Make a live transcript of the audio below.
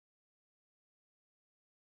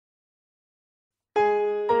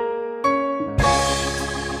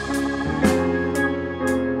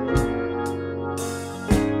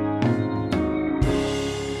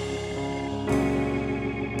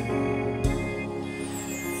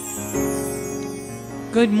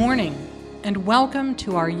Good morning, and welcome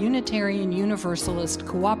to our Unitarian Universalist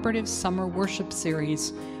Cooperative Summer Worship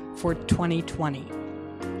Series for 2020.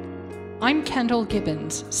 I'm Kendall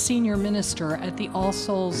Gibbons, Senior Minister at the All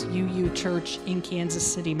Souls UU Church in Kansas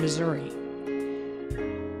City, Missouri.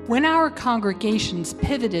 When our congregations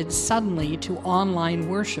pivoted suddenly to online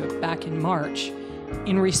worship back in March,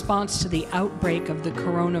 in response to the outbreak of the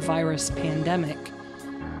coronavirus pandemic,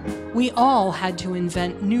 we all had to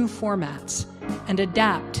invent new formats and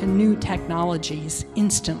adapt to new technologies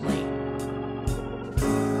instantly.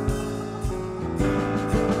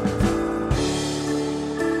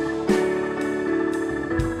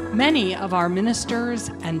 Many of our ministers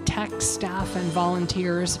and tech staff and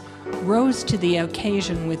volunteers rose to the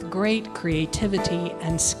occasion with great creativity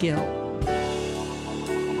and skill.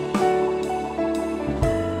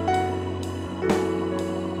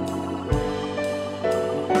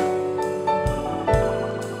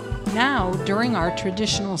 Now, during our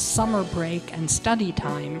traditional summer break and study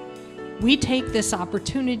time, we take this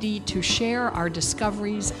opportunity to share our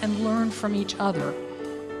discoveries and learn from each other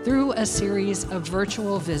through a series of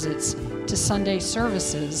virtual visits to Sunday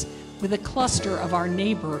services with a cluster of our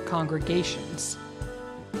neighbor congregations.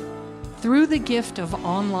 Through the gift of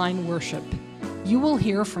online worship, you will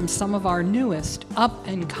hear from some of our newest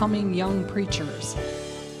up-and-coming young preachers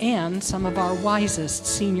and some of our wisest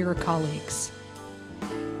senior colleagues.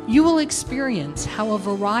 You will experience how a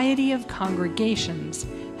variety of congregations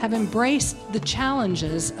have embraced the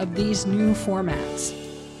challenges of these new formats.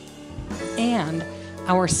 And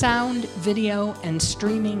our sound, video, and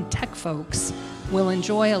streaming tech folks will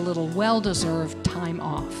enjoy a little well-deserved time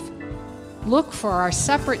off. Look for our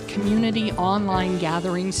separate community online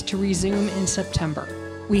gatherings to resume in September.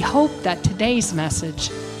 We hope that today's message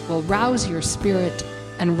will rouse your spirit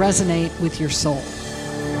and resonate with your soul.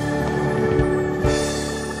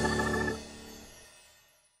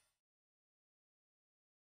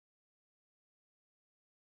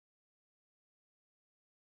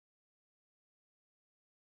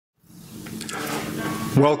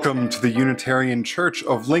 Welcome to the Unitarian Church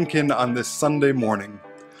of Lincoln on this Sunday morning.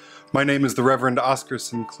 My name is the Reverend Oscar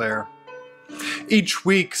Sinclair. Each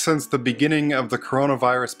week since the beginning of the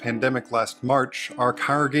coronavirus pandemic last March, our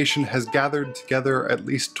congregation has gathered together at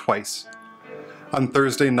least twice. On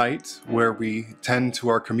Thursday night, where we tend to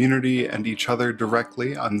our community and each other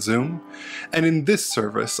directly on Zoom, and in this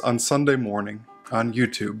service on Sunday morning on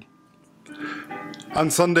YouTube. On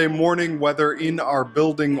Sunday morning, whether in our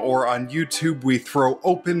building or on YouTube, we throw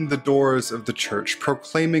open the doors of the church,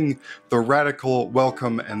 proclaiming the radical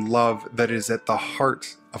welcome and love that is at the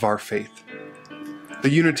heart of our faith. The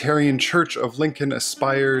Unitarian Church of Lincoln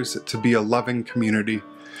aspires to be a loving community,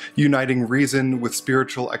 uniting reason with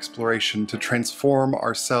spiritual exploration to transform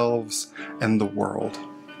ourselves and the world.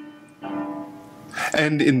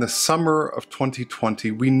 And in the summer of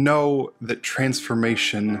 2020, we know that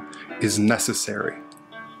transformation is necessary.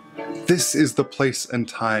 This is the place and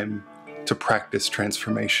time to practice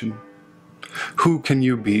transformation. Who can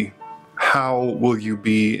you be? How will you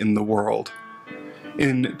be in the world?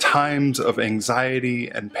 In times of anxiety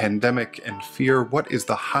and pandemic and fear, what is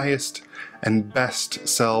the highest and best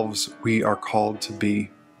selves we are called to be?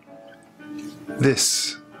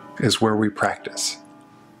 This is where we practice.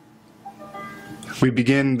 We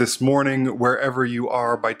begin this morning, wherever you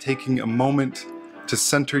are, by taking a moment to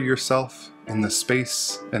center yourself in the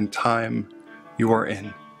space and time you are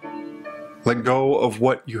in. Let go of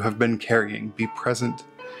what you have been carrying. Be present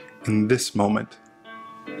in this moment,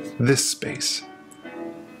 this space.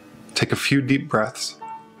 Take a few deep breaths,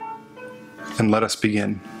 and let us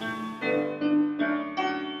begin.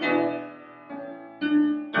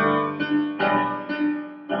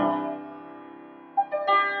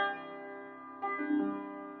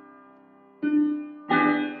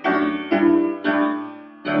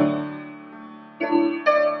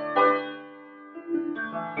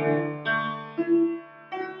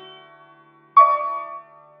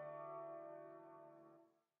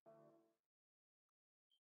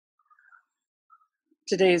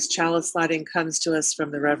 Today's chalice lighting comes to us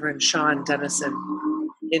from the Reverend Sean Dennison,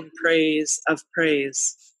 In Praise of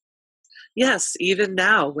Praise. Yes, even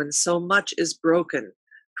now, when so much is broken,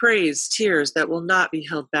 praise tears that will not be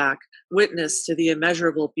held back, witness to the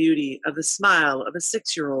immeasurable beauty of the smile of a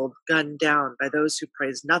 6-year-old gunned down by those who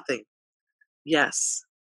praise nothing. Yes,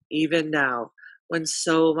 even now, when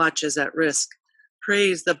so much is at risk,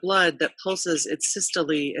 praise the blood that pulses its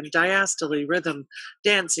systole and diastole rhythm,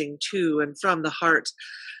 dancing to and from the heart,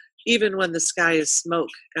 even when the sky is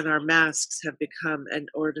smoke and our masks have become an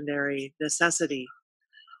ordinary necessity.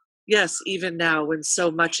 Yes, even now when so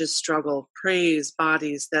much is struggle, praise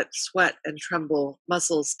bodies that sweat and tremble,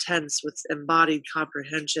 muscles tense with embodied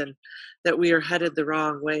comprehension that we are headed the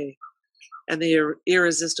wrong way, and the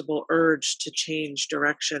irresistible urge to change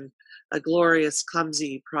direction, a glorious,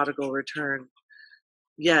 clumsy, prodigal return.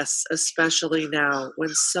 Yes, especially now,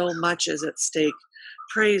 when so much is at stake,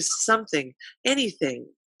 praise something, anything,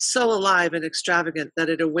 so alive and extravagant that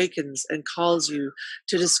it awakens and calls you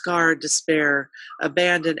to discard despair,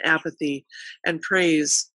 abandon apathy, and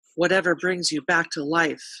praise whatever brings you back to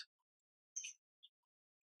life.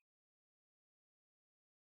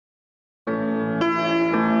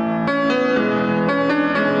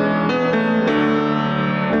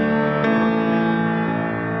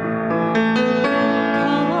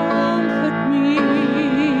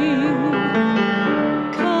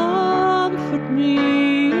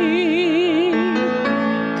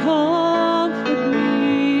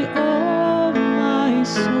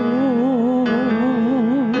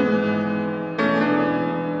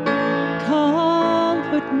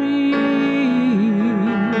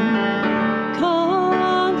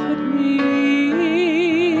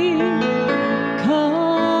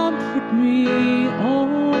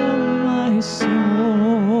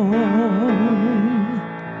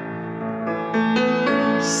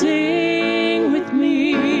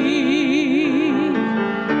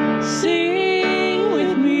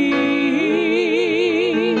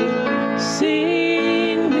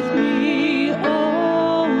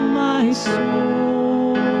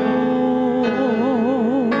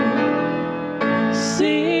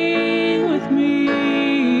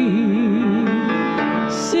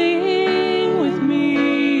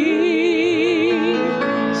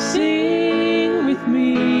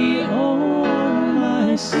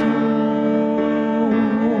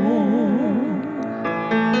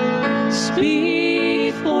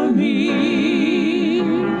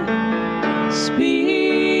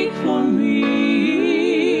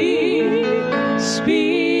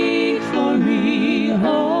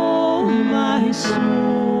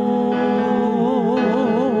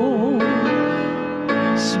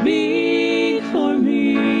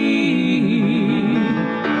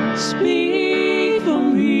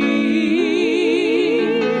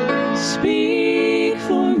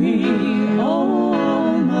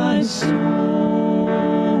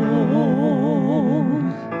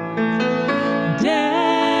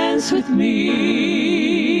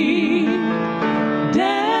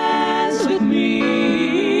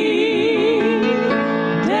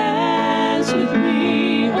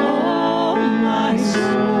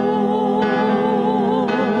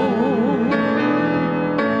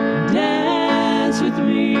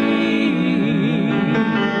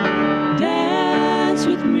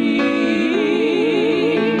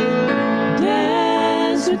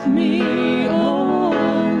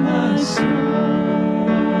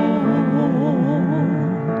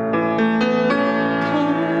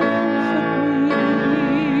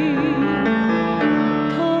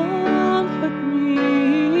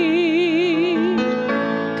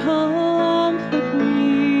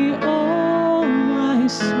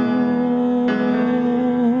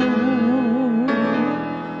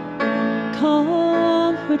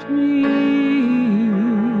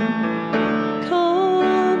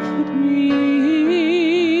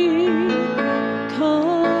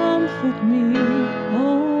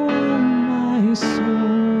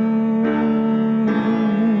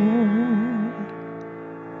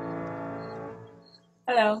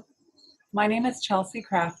 Hello, my name is Chelsea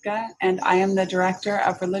Krafka, and I am the Director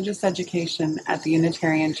of Religious Education at the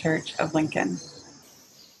Unitarian Church of Lincoln.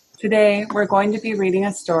 Today, we're going to be reading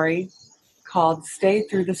a story called Stay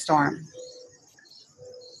Through the Storm.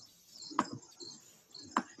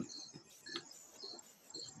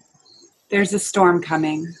 There's a storm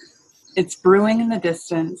coming. It's brewing in the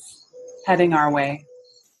distance, heading our way.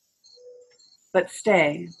 But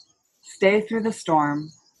stay through the storm.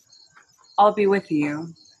 I'll be with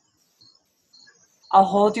you. I'll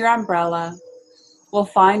hold your umbrella. We'll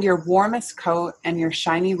find your warmest coat and your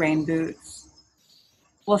shiny rain boots.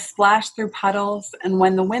 We'll splash through puddles, and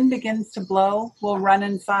when the wind begins to blow, we'll run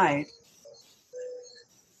inside.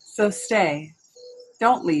 So stay.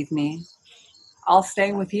 Don't leave me. I'll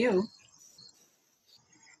stay with you.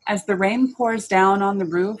 As the rain pours down on the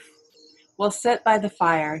roof, we'll sit by the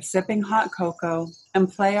fire, sipping hot cocoa,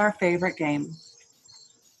 and play our favorite game.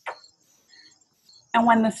 And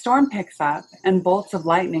when the storm picks up and bolts of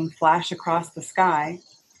lightning flash across the sky,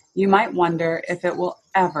 you might wonder if it will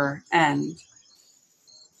ever end.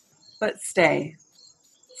 But stay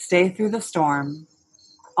through the storm.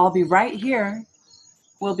 I'll be right here.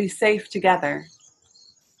 We'll be safe together.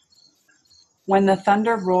 When the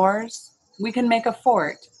thunder roars, we can make a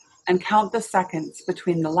fort and count the seconds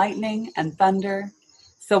between the lightning and thunder,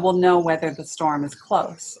 so we'll know whether the storm is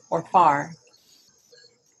close or far.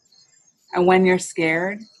 And when you're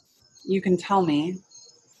scared, you can tell me.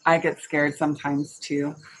 I get scared sometimes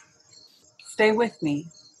too. Stay with me.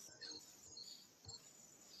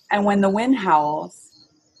 And when the wind howls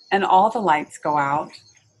and all the lights go out,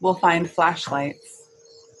 we'll find flashlights.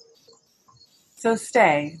 So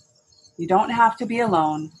stay. You don't have to be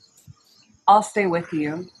alone. I'll stay with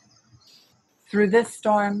you through this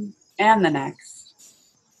storm and the next.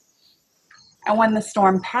 And when the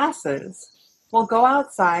storm passes, we'll go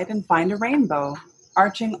outside and find a rainbow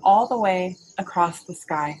arching all the way across the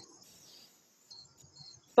sky.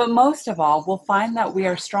 But most of all, we'll find that we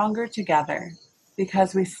are stronger together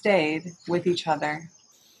because we stayed with each other.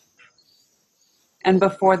 And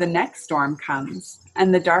before the next storm comes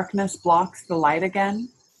and the darkness blocks the light again,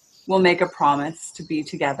 we'll make a promise to be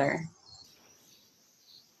together.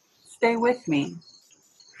 Stay with me.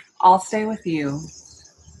 I'll stay with you.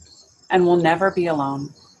 And we'll never be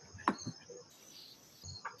alone.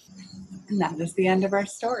 And that is the end of our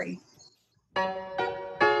story.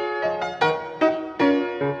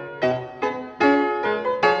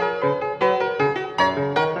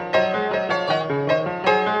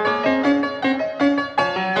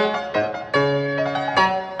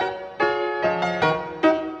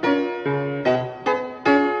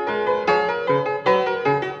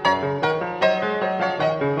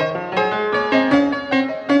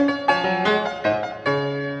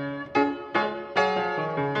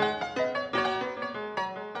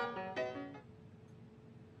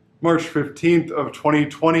 March 15th of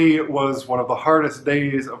 2020 was one of the hardest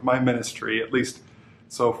days of my ministry, at least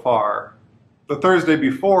so far. The Thursday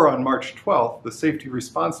before, on March 12th, the safety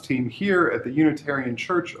response team here at the Unitarian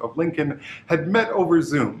Church of Lincoln had met over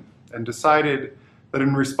Zoom and decided that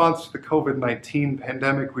in response to the COVID-19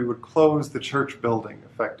 pandemic, we would close the church building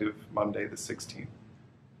effective Monday the 16th.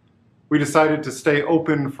 We decided to stay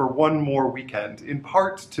open for one more weekend, in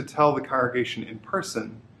part to tell the congregation in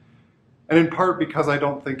person, and in part because I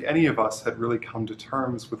don't think any of us had really come to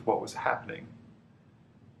terms with what was happening.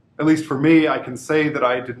 At least for me, I can say that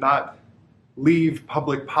I did not leave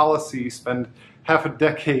public policy, spend half a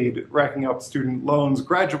decade racking up student loans,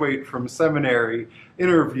 graduate from seminary,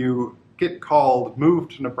 interview, get called, move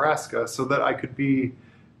to Nebraska so that I could be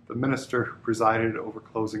the minister who presided over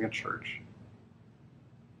closing a church.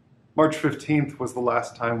 March 15th was the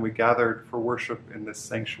last time we gathered for worship in this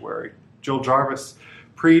sanctuary. Jill Jarvis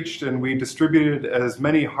preached, and we distributed as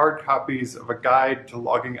many hard copies of a guide to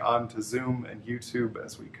logging on to Zoom and YouTube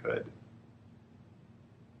as we could.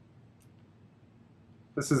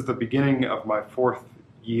 This is the beginning of my 4th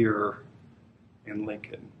year in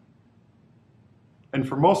Lincoln. And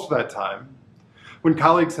for most of that time, when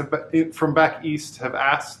colleagues from back east have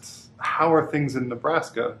asked, how are things in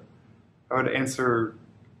Nebraska? I would answer,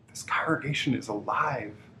 this congregation is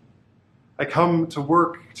alive. I come to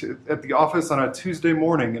work at the office on a Tuesday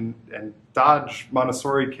morning and dodge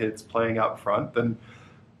Montessori kids playing out front, then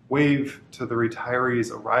wave to the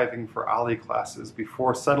retirees arriving for Ollie classes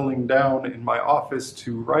before settling down in my office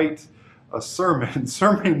to write a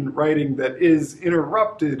sermon writing that is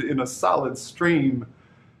interrupted in a solid stream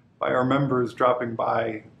by our members dropping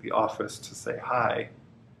by the office to say hi.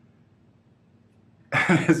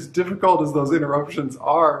 And as difficult as those interruptions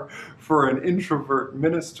are for an introvert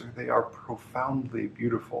minister, they are profoundly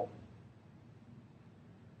beautiful.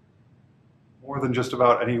 More than just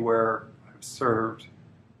about anywhere I've served,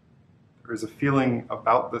 there is a feeling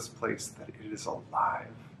about this place that it is alive.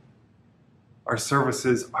 Our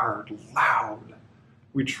services are loud.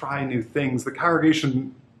 We try new things. The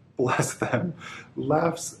congregation, bless them,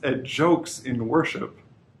 laughs at jokes in worship.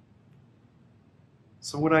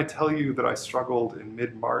 So when I tell you that I struggled in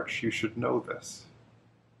mid-March, you should know this.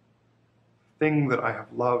 The thing that I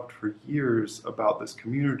have loved for years about this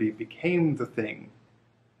community became the thing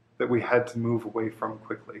that we had to move away from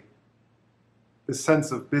quickly. This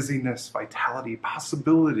sense of busyness, vitality,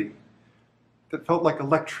 possibility that felt like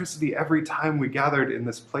electricity every time we gathered in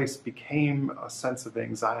this place became a sense of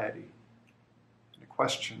anxiety and a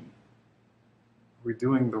question, are we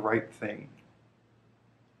doing the right thing?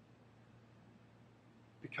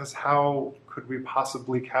 Because how could we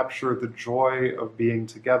possibly capture the joy of being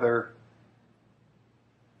together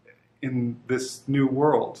in this new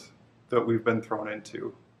world that we've been thrown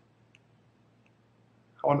into?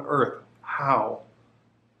 How on earth, how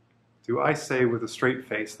do I say with a straight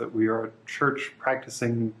face that we are a church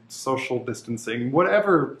practicing social distancing,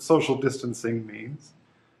 whatever social distancing means,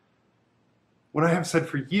 when I have said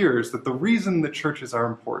for years that the reason that churches are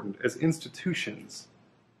important as institutions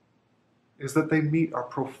is that they meet our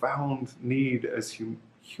profound need as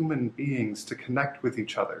human beings to connect with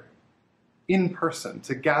each other in person,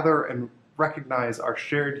 to gather and recognize our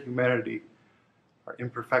shared humanity, our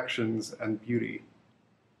imperfections and beauty.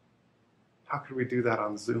 How could we do that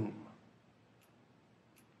on Zoom?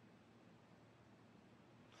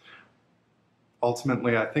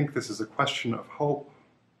 Ultimately, I think this is a question of hope.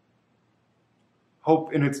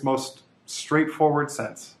 Hope in its most straightforward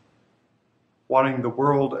sense, wanting the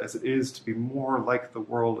world as it is to be more like the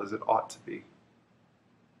world as it ought to be.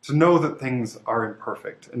 To know that things are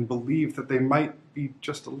imperfect and believe that they might be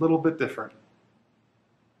just a little bit different.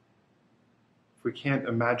 If we can't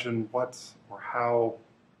imagine what or how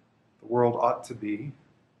the world ought to be,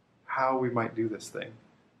 how we might do this thing.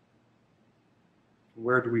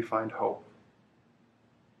 Where do we find hope?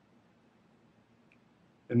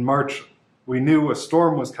 In March, we knew a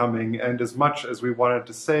storm was coming, and as much as we wanted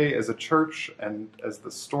to say as a church, and as the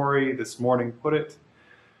story this morning put it,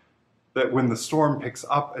 that when the storm picks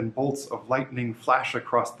up and bolts of lightning flash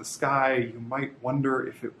across the sky, you might wonder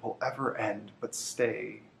if it will ever end, but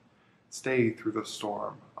stay. Stay through the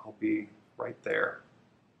storm. I'll be right there.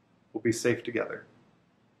 We'll be safe together.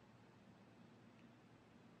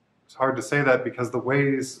 It's hard to say that because the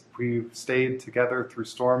ways we've stayed together through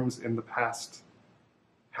storms in the past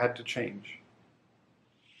had to change.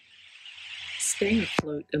 Staying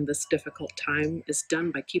afloat in this difficult time is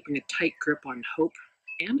done by keeping a tight grip on hope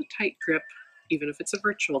and a tight grip, even if it's a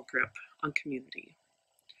virtual grip, on community.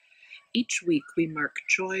 Each week we mark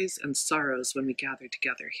joys and sorrows when we gather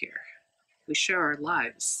together here. We share our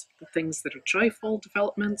lives, the things that are joyful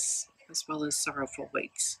developments as well as sorrowful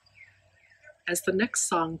waits. As the next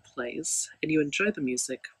song plays and you enjoy the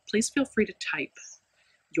music, please feel free to type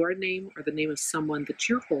your name or the name of someone that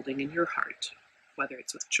you're holding in your heart, whether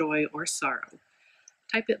it's with joy or sorrow.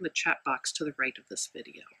 Type it in the chat box to the right of this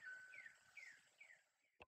video.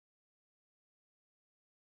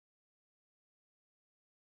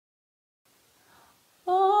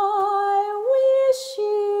 I wish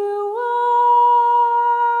you well.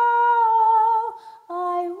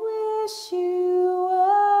 I wish you well.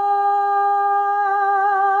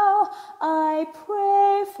 I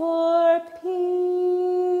pray for peace.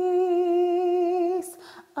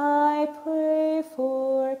 I pray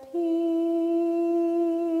for peace.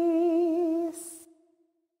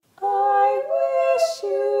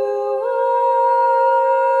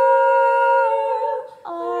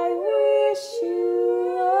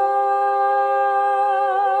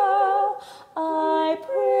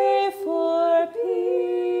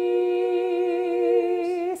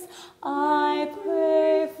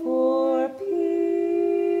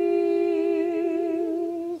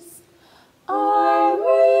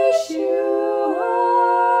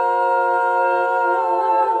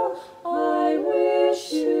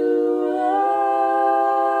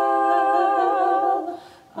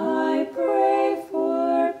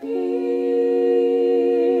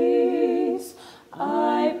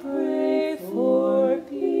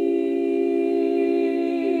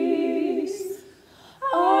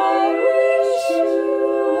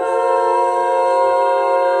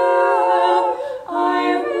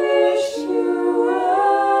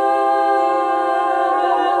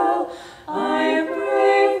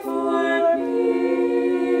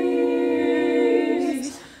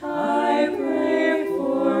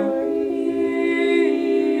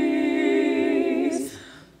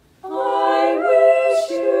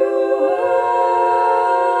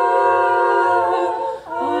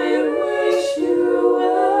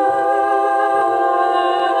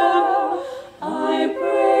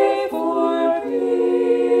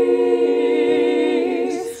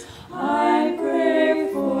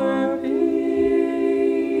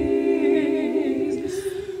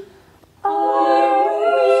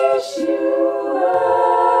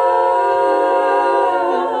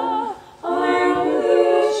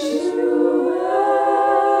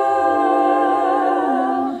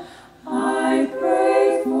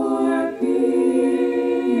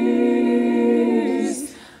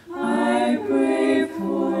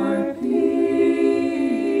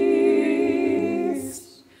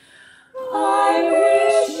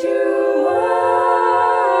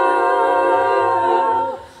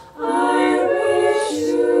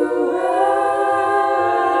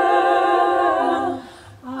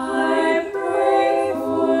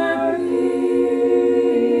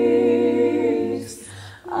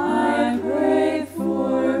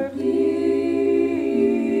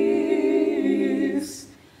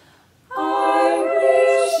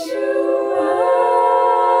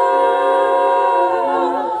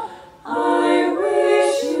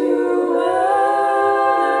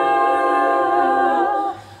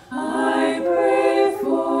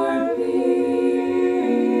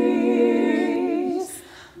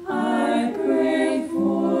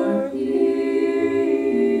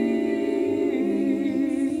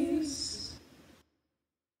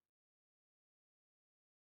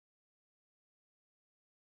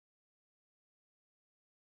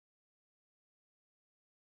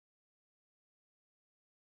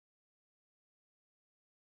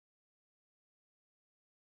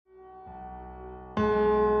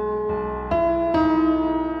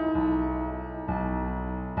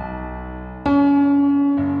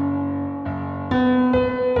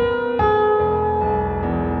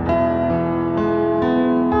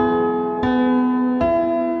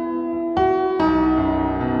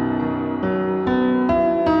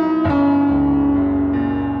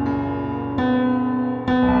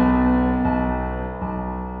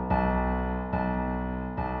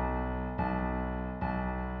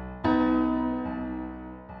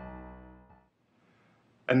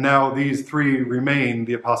 And now these three remain.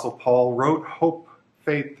 The Apostle Paul wrote hope,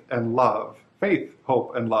 faith, and love. Faith,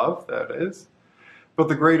 hope, and love, that is. But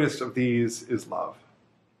the greatest of these is love.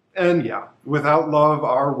 And yeah, without love,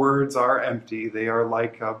 our words are empty. They are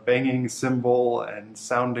like a banging cymbal and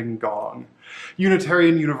sounding gong.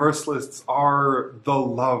 Unitarian Universalists are the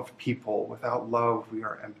love people. Without love, we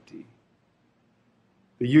are empty.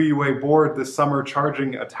 The UUA board this summer,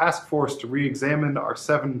 charging a task force to re-examine our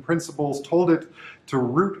 7 principles, told it to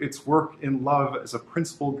root its work in love as a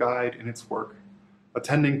principal guide in its work,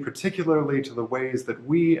 attending particularly to the ways that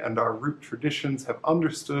we and our root traditions have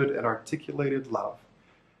understood and articulated love,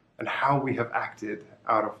 and how we have acted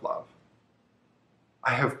out of love.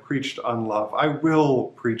 I have preached on love. I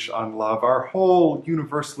will preach on love. Our whole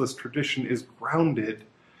Universalist tradition is grounded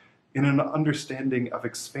in an understanding of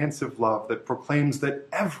expansive love that proclaims that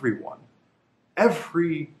everyone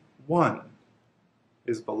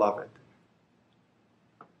is beloved.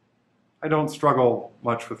 I don't struggle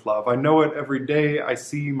much with love. I know it every day I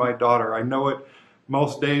see my daughter. I know it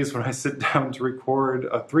most days when I sit down to record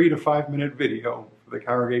a 3 to 5 minute video for the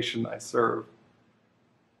congregation I serve.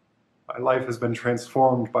 My life has been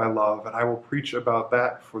transformed by love, and I will preach about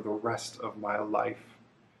that for the rest of my life.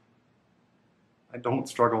 I don't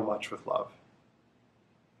struggle much with love.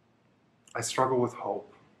 I struggle with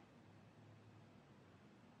hope.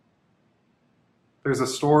 There's a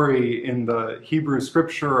story in the Hebrew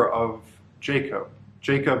scripture of Jacob.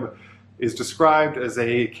 Jacob is described as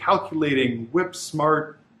a calculating,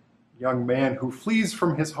 whip-smart young man who flees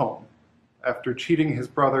from his home after cheating his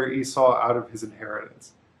brother Esau out of his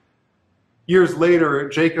inheritance. Years later,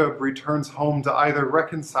 Jacob returns home to either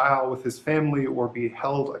reconcile with his family or be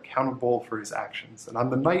held accountable for his actions. And on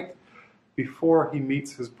the night before he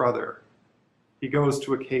meets his brother, he goes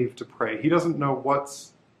to a cave to pray. He doesn't know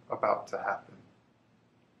what's about to happen.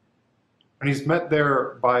 And he's met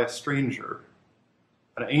there by a stranger,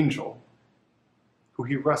 an angel, who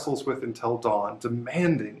he wrestles with until dawn,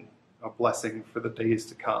 demanding a blessing for the days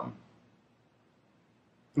to come.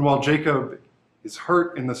 And while Jacob is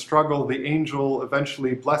hurt in the struggle, the angel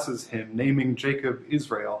eventually blesses him, naming Jacob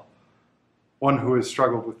Israel, one who has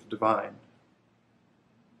struggled with the divine.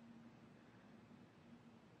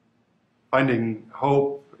 Finding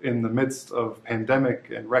hope in the midst of pandemic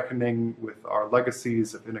and reckoning with our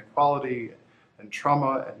legacies of inequality and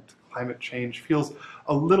trauma and climate change feels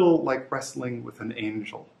a little like wrestling with an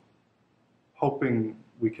angel, hoping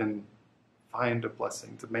we can find a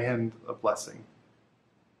blessing, demand a blessing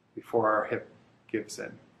before our hip gives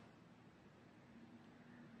in.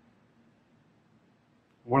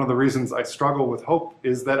 One of the reasons I struggle with hope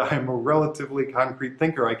is that I'm a relatively concrete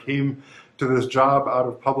thinker. I came to this job out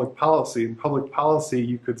of public policy, and public policy,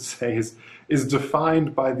 you could say, is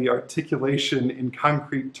defined by the articulation in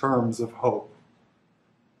concrete terms of hope.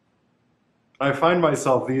 I find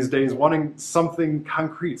myself these days wanting something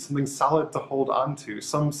concrete, something solid to hold on to,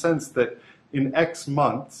 some sense that in X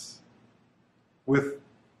months, with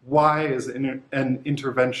Y as an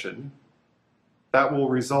intervention, that will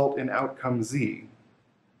result in outcome Z.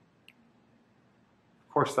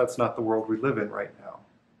 Of course, that's not the world we live in right now.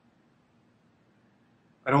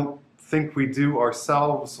 I don't think we do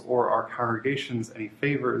ourselves or our congregations any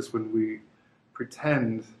favors when we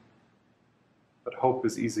pretend that hope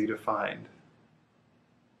is easy to find.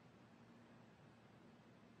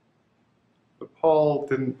 But Paul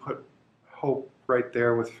didn't put hope right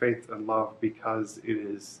there with faith and love because it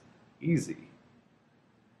is easy.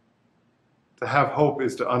 To have hope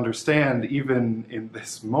is to understand, even in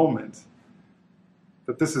this moment,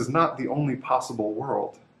 that this is not the only possible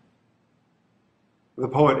world. The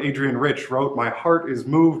poet Adrian Rich wrote, "My heart is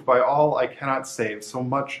moved by all I cannot save, so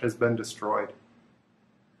much has been destroyed.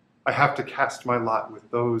 I have to cast my lot with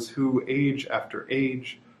those who, age after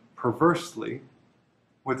age, perversely,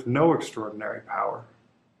 with no extraordinary power,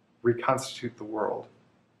 reconstitute the world."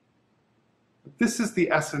 This is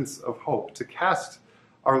the essence of hope, to cast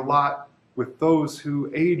our lot with those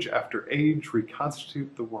who, age after age,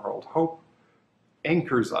 reconstitute the world. Hope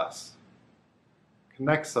anchors us,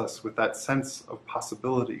 connects us with that sense of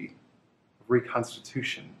possibility, of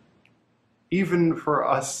reconstitution. Even for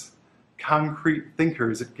us concrete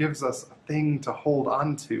thinkers, it gives us a thing to hold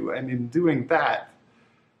on to, and in doing that,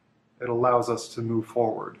 it allows us to move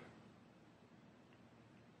forward.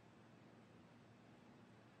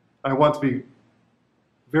 I want to be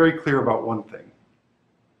very clear about one thing.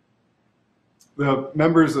 The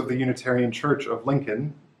members of the Unitarian Church of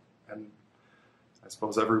Lincoln, and I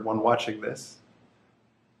suppose everyone watching this,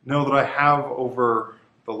 know that I have, over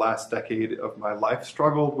the last decade of my life,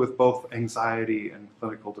 struggled with both anxiety and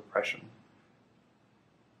clinical depression.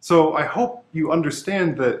 So I hope you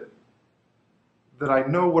understand that I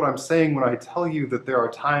know what I'm saying when I tell you that there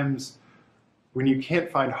are times when you can't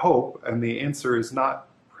find hope and the answer is not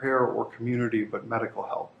prayer or community but medical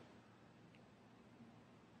help.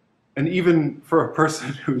 And even for a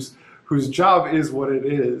person whose job is what it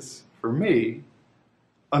is, for me,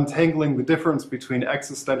 untangling the difference between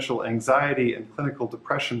existential anxiety and clinical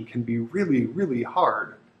depression can be really, really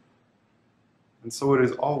hard. And so it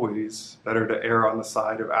is always better to err on the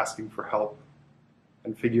side of asking for help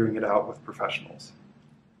and figuring it out with professionals.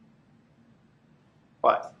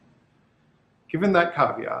 But given that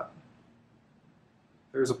caveat,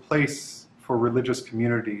 there's a place for religious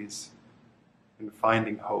communities in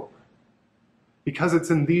finding hope. Because it's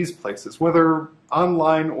in these places, whether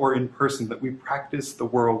online or in person, that we practice the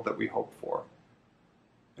world that we hope for.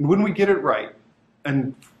 And when we get it right,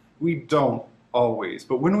 and we don't always,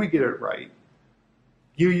 but when we get it right,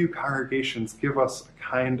 UU congregations give us a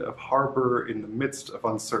kind of harbor in the midst of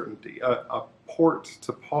uncertainty, a port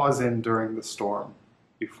to pause in during the storm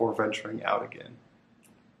before venturing out again.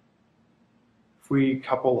 If we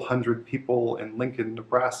couple hundred people in Lincoln,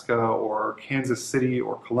 Nebraska, or Kansas City,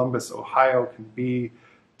 or Columbus, Ohio, can be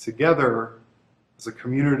together as a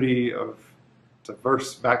community of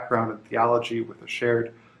diverse background and theology with a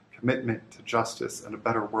shared commitment to justice and a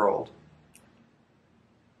better world,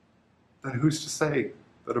 then who's to say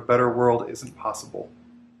that a better world isn't possible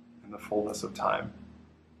in the fullness of time?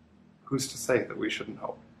 Who's to say that we shouldn't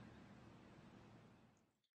hope?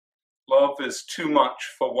 Love is Too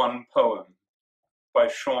Much for One Poem by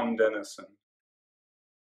Sean Dennison.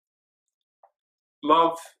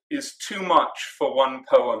 Love is too much for one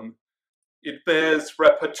poem. It bears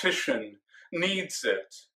repetition, needs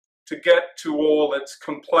it to get to all its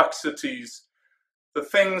complexities, the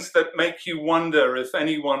things that make you wonder if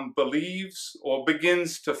anyone believes or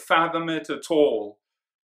begins to fathom it at all.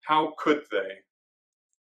 How could they?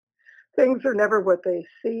 Things are never what they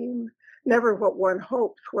seem, never what one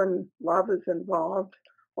hopes when love is involved.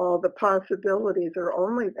 All the possibilities are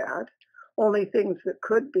only that, only things that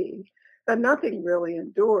could be, and nothing really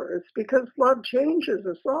endures because love changes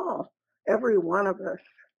us all, every one of us.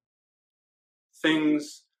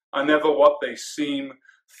 Things are never what they seem.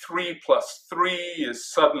 3 + 3 is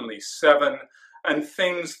suddenly 7, and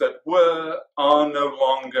things that were are no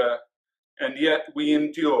longer, and yet we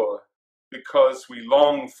endure because we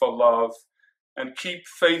long for love and keep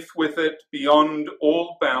faith with it beyond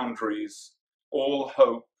all boundaries, all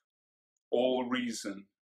hope, all reason.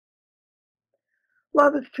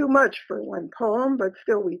 Love is too much for one poem, but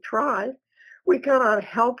still we try. We cannot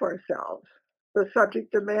help ourselves. The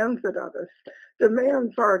subject demands it of us,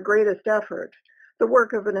 demands our greatest effort, the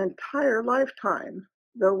work of an entire lifetime,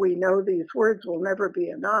 though we know these words will never be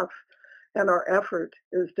enough, and our effort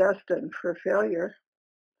is destined for failure.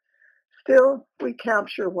 Still, we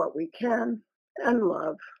capture what we can and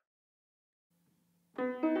love.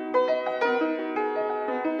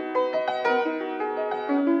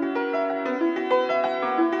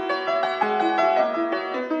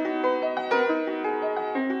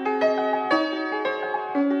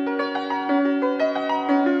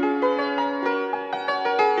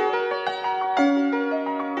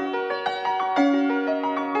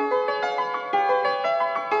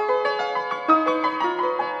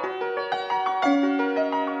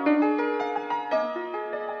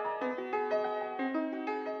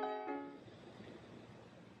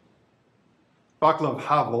 Václav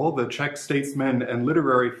Havel, the Czech statesman and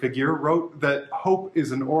literary figure, wrote that hope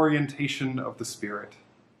is an orientation of the spirit,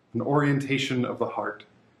 an orientation of the heart.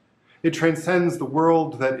 It transcends the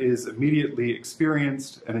world that is immediately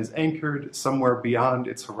experienced and is anchored somewhere beyond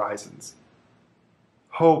its horizons.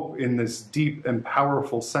 Hope, in this deep and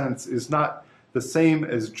powerful sense, is not the same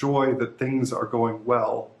as joy that things are going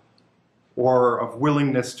well, or of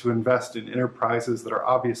willingness to invest in enterprises that are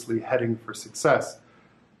obviously heading for success,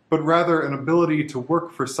 but rather an ability to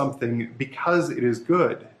work for something because it is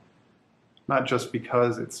good, not just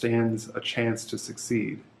because it stands a chance to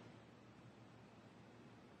succeed.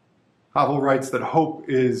 Havel writes that hope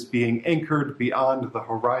is being anchored beyond the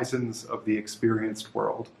horizons of the experienced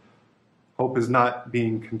world. Hope is not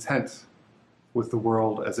being content with the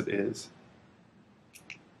world as it is.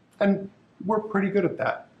 And we're pretty good at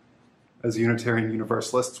that. As Unitarian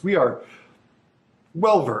Universalists, we are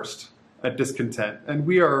well-versed at discontent, and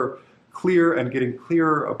we are clear and getting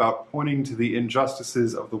clearer about pointing to the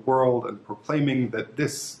injustices of the world and proclaiming that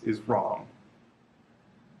this is wrong.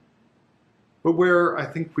 But where I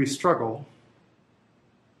think we struggle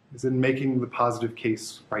is in making the positive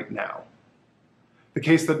case right now. The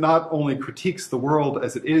case that not only critiques the world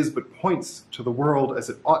as it is, but points to the world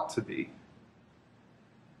as it ought to be.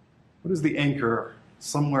 What is the anchor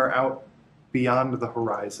somewhere out beyond the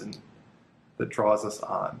horizon that draws us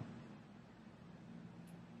on?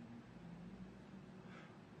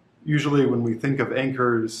 Usually when we think of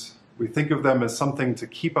anchors, we think of them as something to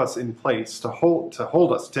keep us in place, to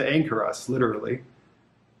hold us, to anchor us, literally,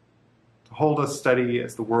 to hold us steady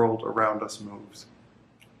as the world around us moves.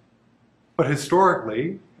 But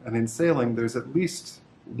historically, and in sailing, there's at least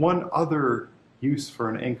one other use for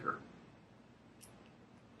an anchor.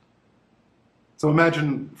 So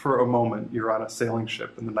imagine for a moment you're on a sailing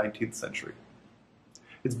ship in the 19th century.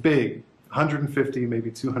 It's big, 150, maybe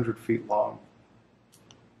 200 feet long.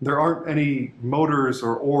 There aren't any motors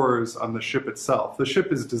or oars on the ship itself. The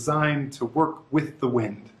ship is designed to work with the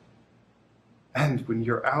wind. And when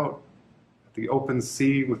you're out at the open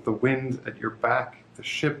sea with the wind at your back, the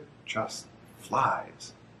ship just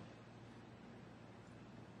flies.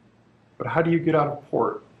 But how do you get out of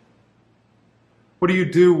port? What do you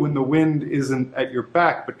do when the wind isn't at your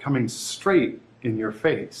back but coming straight in your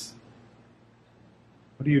face?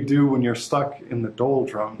 What do you do when you're stuck in the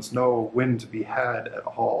doldrums, no wind to be had at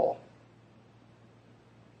all?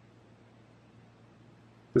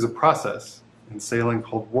 There's a process in sailing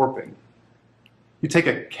called warping. You take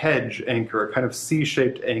a kedge anchor, a kind of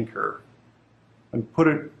C-shaped anchor, and put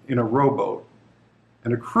it in a rowboat.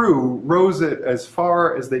 And a crew rows it as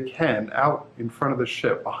far as they can out in front of the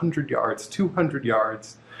ship, 100 yards, 200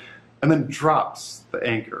 yards, and then drops the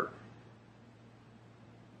anchor.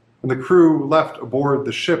 And the crew left aboard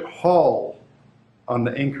the ship haul on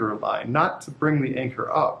the anchor line, not to bring the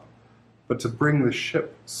anchor up, but to bring the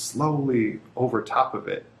ship slowly over top of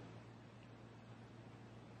it.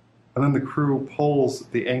 And then the crew pulls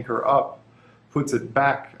the anchor up, puts it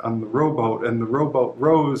back on the rowboat, and the rowboat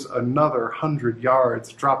rows another 100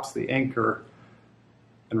 yards, drops the anchor,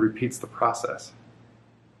 and repeats the process.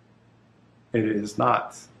 It is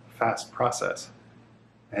not a fast process,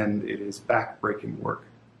 and it is back-breaking work.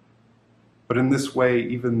 But in this way,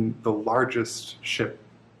 even the largest ship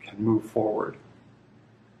can move forward.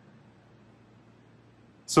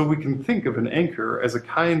 So we can think of an anchor as a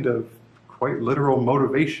kind of quite literal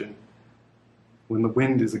motivation when the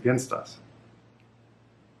wind is against us.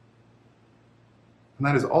 And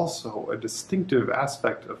that is also a distinctive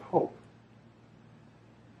aspect of hope.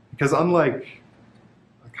 Because unlike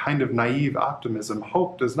a kind of naive optimism,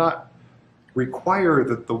 hope does not require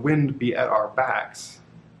that the wind be at our backs.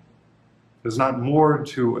 It is not moored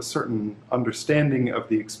to a certain understanding of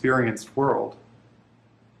the experienced world.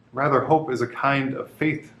 Rather, hope is a kind of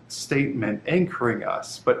faith statement anchoring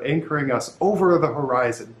us, but anchoring us over the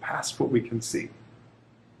horizon, past what we can see.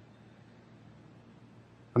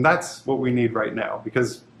 And that's what we need right now,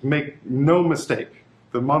 because make no mistake,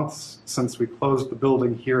 the months since we closed the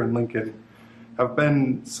building here in Lincoln have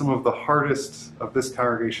been some of the hardest of this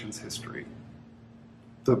congregation's history.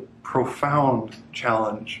 The profound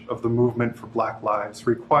challenge of the movement for Black lives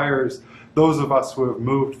requires those of us who have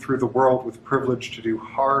moved through the world with privilege to do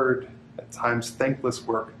hard, at times thankless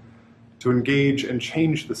work, to engage and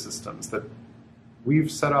change the systems that we've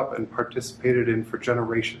set up and participated in for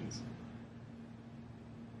generations.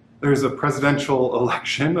 There's a presidential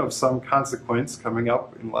election of some consequence coming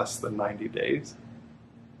up in less than 90 days.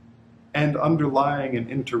 And underlying and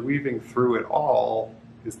interweaving through it all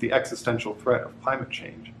is the existential threat of climate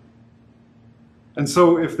change. And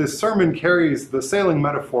so if this sermon carries the sailing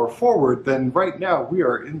metaphor forward, then right now we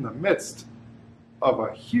are in the midst of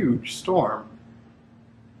a huge storm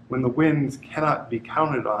when the wind cannot be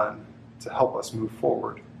counted on to help us move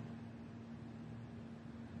forward.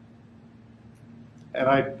 And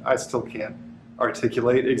I still can't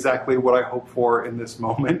articulate exactly what I hope for in this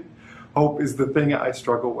moment. Hope is the thing I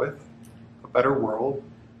struggle with. A better world,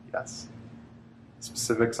 yes.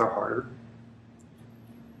 Specifics are harder.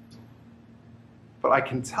 But I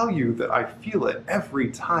can tell you that I feel it every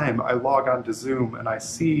time I log onto Zoom and I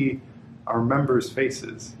see our members'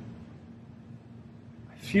 faces.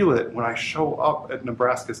 I feel it when I show up at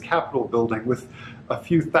Nebraska's Capitol building with a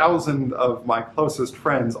few thousand of my closest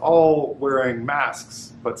friends, all wearing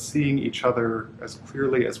masks, but seeing each other as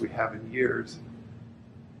clearly as we have in years.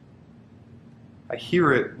 I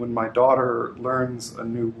hear it when my daughter learns a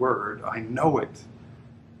new word. I know it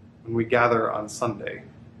when we gather on Sunday.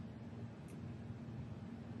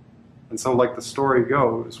 And so, like the story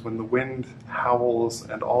goes, when the wind howls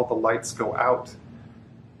and all the lights go out,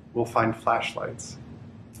 we'll find flashlights.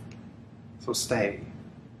 So stay.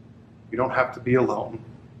 You don't have to be alone.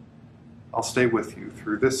 I'll stay with you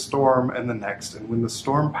through this storm and the next, and when the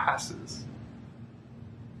storm passes,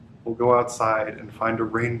 we'll go outside and find a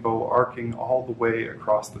rainbow arcing all the way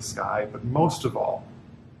across the sky, but most of all,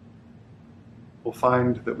 we'll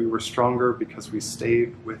find that we were stronger because we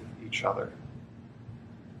stayed with each other.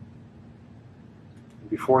 And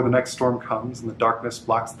before the next storm comes and the darkness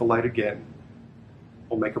blocks the light again,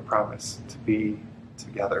 we'll make a promise to be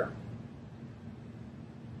together.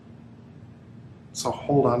 So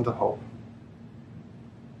hold on to hope.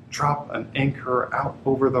 Drop an anchor out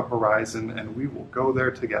over the horizon and we will go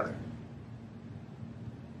there together.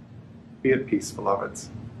 Be at peace, beloveds,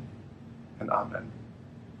 and amen.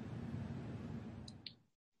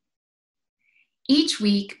 Each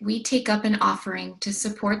week, we take up an offering to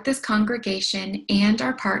support this congregation and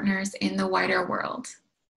our partners in the wider world.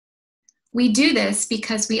 We do this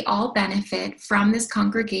because we all benefit from this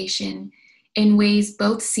congregation in ways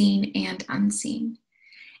both seen and unseen.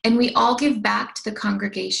 And we all give back to the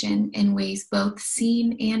congregation in ways both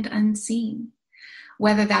seen and unseen,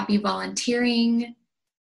 whether that be volunteering,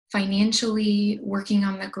 financially, working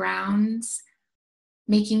on the grounds,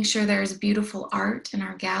 making sure there's beautiful art in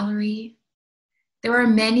our gallery. There are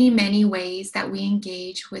many, many ways that we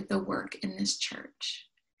engage with the work in this church.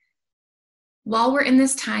 While we're in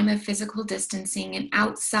this time of physical distancing and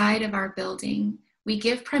outside of our building, we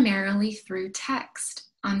give primarily through text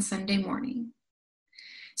on Sunday morning.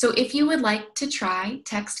 So if you would like to try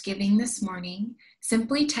text giving this morning,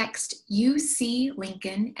 simply text UC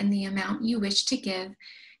Lincoln and the amount you wish to give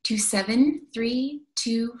to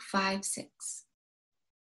 73256.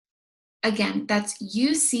 Again, that's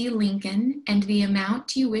UC Lincoln and the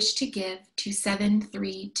amount you wish to give to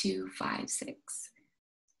 73256.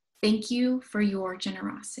 Thank you for your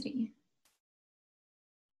generosity.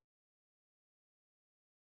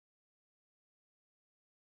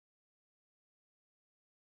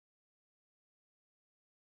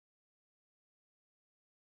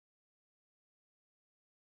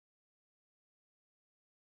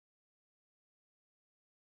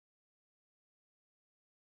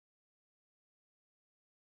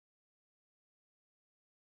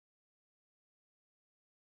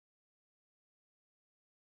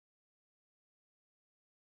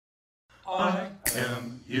 I-M-U-R-E.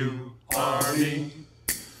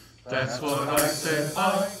 That's what I said,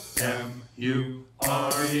 I-M-U-R-E.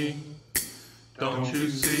 Don't you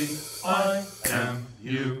see, I-M-U-R-E.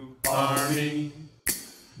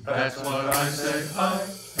 That's what I said,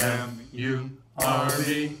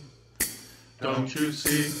 I-M-U-R-E. Don't you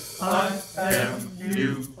see, I-M-U-R-E.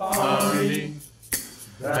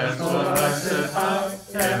 That's what I said,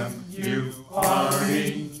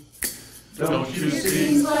 I-M-U-R-E. Don't you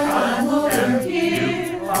see, I'm over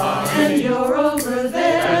here, and you're over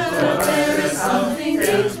there, but there is something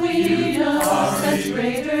between us that's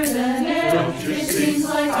greater than air. It seems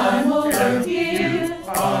like I'm over here,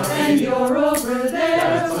 and you're over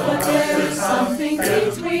there, but there is something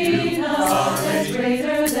between us that's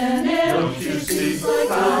greater than air. Don't you see,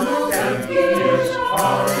 I'm over here, and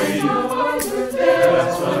you're over there,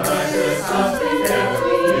 that's what I said, something between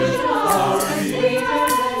us that's greater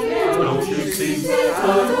than air. Don't you see, I'm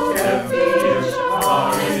over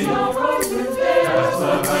here, and you're over there, that's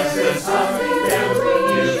what I said, something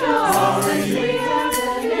between us that's greater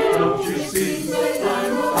than air. Don't you see,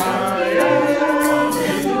 I'm over here,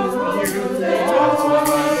 and you're over there, that's what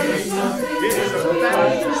I said, something between us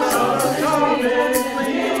that's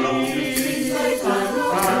greater than air. Don't you see, I'm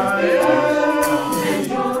over here,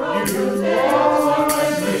 and you're over there, that's what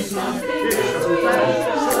I said, something between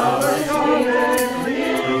us that's greater than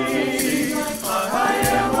air.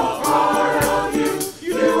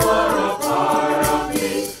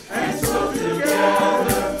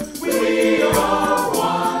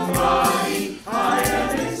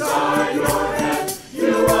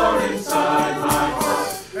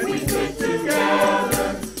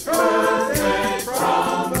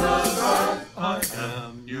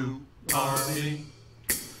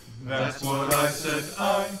 That's what I said,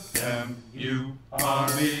 I-M-U-R-E.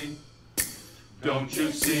 Don't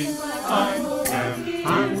you see, I-M-U-R-E.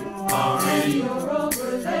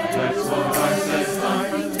 That's what I said,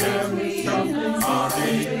 I-M-U-R-E.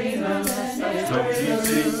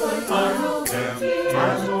 Don't you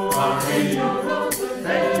see, I-M-U-R-E.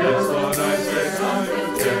 That's what I said,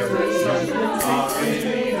 I-M-U-R-E.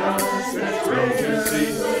 Don't you see,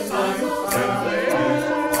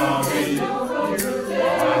 I-M-U-R-E.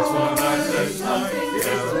 That's what I said,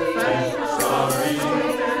 I-M-U-R-E.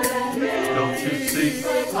 Don't you see,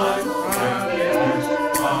 I-M-U-R-E.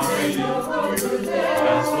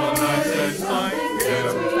 That's what I said,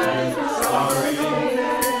 I-M-U-R-E.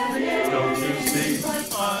 Don't you see,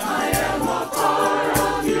 I am a part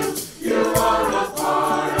of you, you are a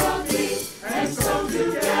part of me, and so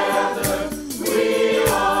together we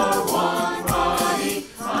are one body.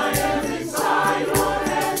 I am inside your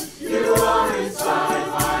head, you are inside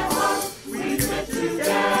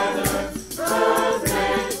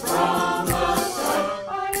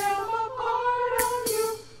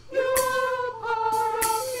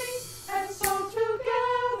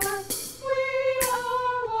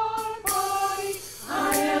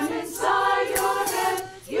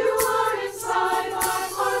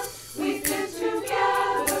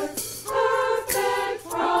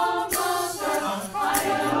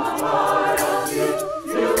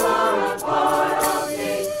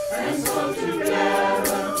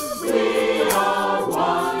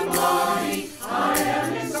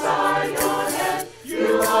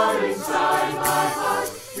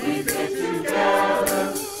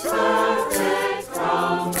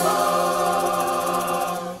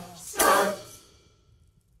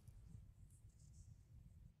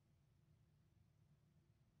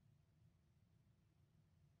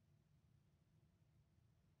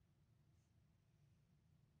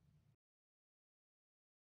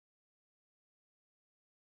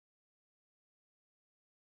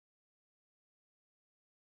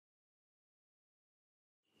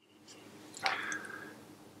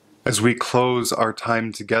As we close our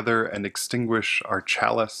time together and extinguish our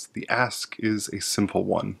chalice, the ask is a simple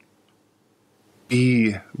one.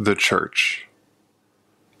 Be the church.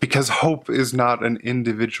 Because hope is not an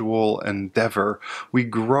individual endeavor. We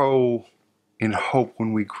grow in hope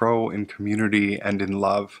when we grow in community and in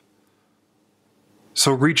love.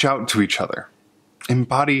 So reach out to each other.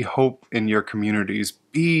 Embody hope in your communities.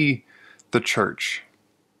 Be the church.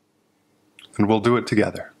 And we'll do it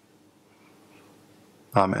together.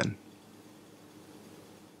 Amen.